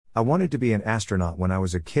I wanted to be an astronaut when I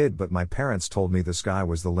was a kid, but my parents told me the sky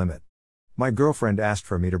was the limit. My girlfriend asked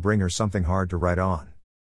for me to bring her something hard to write on.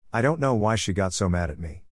 I don't know why she got so mad at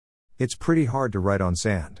me. It's pretty hard to write on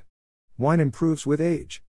sand. Wine improves with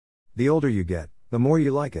age. The older you get, the more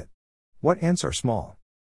you like it. What ants are small?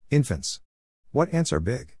 Infants. What ants are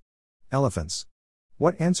big? Elephants.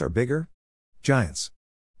 What ants are bigger? Giants.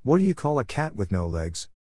 What do you call a cat with no legs?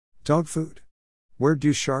 Dog food. Where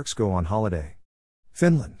do sharks go on holiday?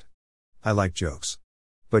 Finland. I like jokes.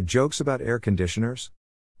 But jokes about air conditioners?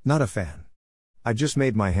 Not a fan. I just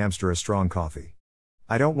made my hamster a strong coffee.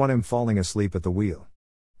 I don't want him falling asleep at the wheel.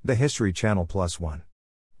 The History Channel +1.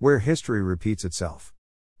 Where history repeats itself.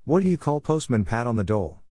 What do you call Postman Pat on the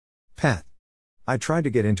dole? Pat. I tried to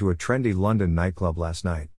get into a trendy London nightclub last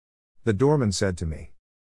night. The doorman said to me,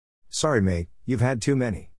 "Sorry mate, you've had too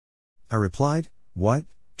many." I replied, "What,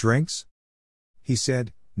 drinks?" He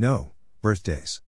said, "No, birthdays."